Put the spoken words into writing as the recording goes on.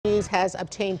News has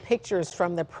obtained pictures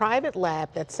from the private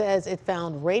lab that says it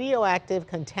found radioactive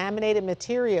contaminated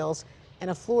materials in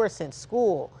a fluorescent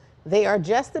school. They are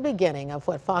just the beginning of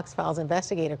what Fox Files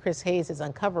investigator Chris Hayes is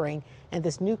uncovering in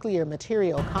this nuclear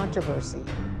material controversy.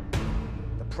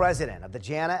 The president of the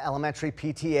Jana Elementary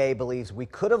PTA believes we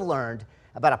could have learned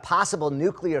about a possible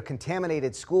nuclear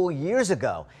contaminated school years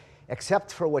ago,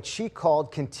 except for what she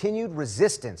called continued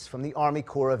resistance from the Army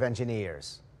Corps of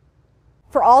Engineers.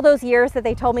 For all those years that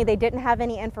they told me they didn't have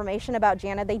any information about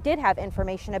Jana, they did have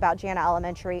information about Jana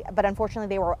Elementary, but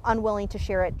unfortunately they were unwilling to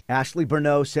share it. Ashley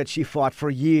Burnett said she fought for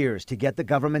years to get the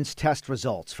government's test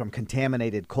results from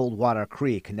contaminated Coldwater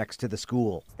Creek next to the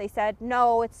school. They said,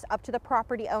 no, it's up to the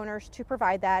property owners to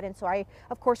provide that. And so I,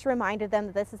 of course, reminded them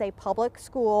that this is a public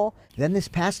school. Then this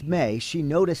past May, she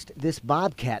noticed this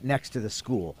bobcat next to the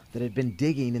school that had been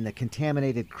digging in the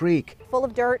contaminated creek. Full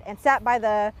of dirt, and sat by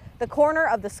the corner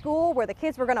of the school where the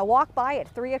kids were going to walk by at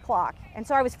 3 o'clock. And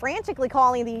so I was frantically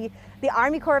calling the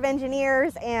Army Corps of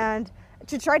Engineers and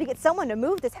to try to get someone to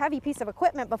move this heavy piece of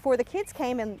equipment before the kids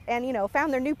came and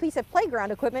found their new piece of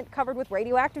playground equipment covered with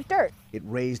radioactive dirt. It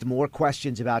raised more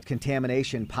questions about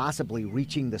contamination possibly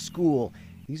reaching the school.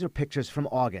 These are pictures from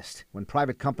August, when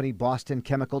private company Boston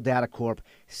Chemical Data Corp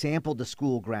sampled the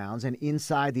school grounds and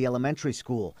inside the elementary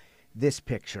school. This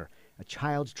picture, a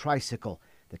child's tricycle.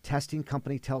 The testing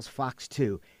company tells Fox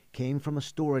 2 came from a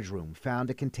storage room found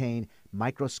to contain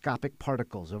microscopic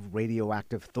particles of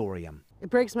radioactive thorium. It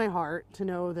breaks my heart to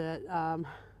know that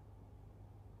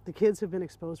the kids have been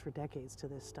exposed for decades to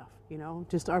this stuff,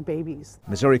 just our babies.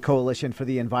 Missouri Coalition for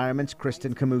the Environment's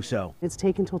Kristen Camuso. It's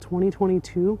taken till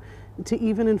 2022 to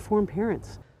even inform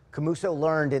parents. Camuso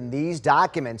learned in these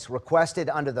documents requested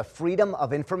under the Freedom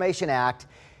of Information Act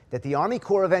that the Army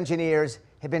Corps of Engineers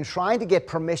had been trying to get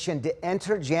permission to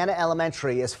enter Jana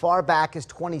Elementary as far back as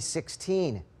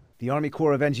 2016. The Army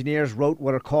Corps of Engineers wrote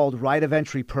what are called right of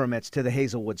entry permits to the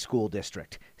Hazelwood School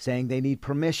District, saying they need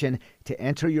permission to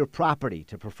enter your property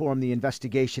to perform the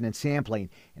investigation and sampling,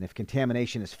 and if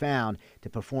contamination is found,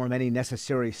 to perform any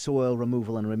necessary soil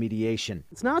removal and remediation.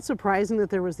 It's not surprising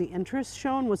that there was the interest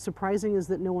shown. What's surprising is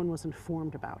that no one was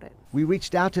informed about it. We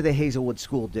reached out to the Hazelwood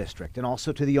School District and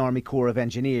also to the Army Corps of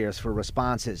Engineers for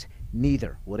responses.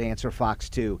 Neither would answer Fox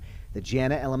 2. The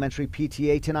Jana Elementary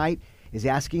PTA tonight is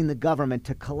asking the government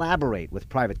to collaborate with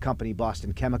private company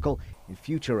Boston Chemical in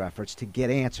future efforts to get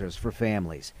answers for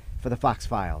families. For the Fox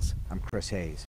Files, I'm Chris Hayes.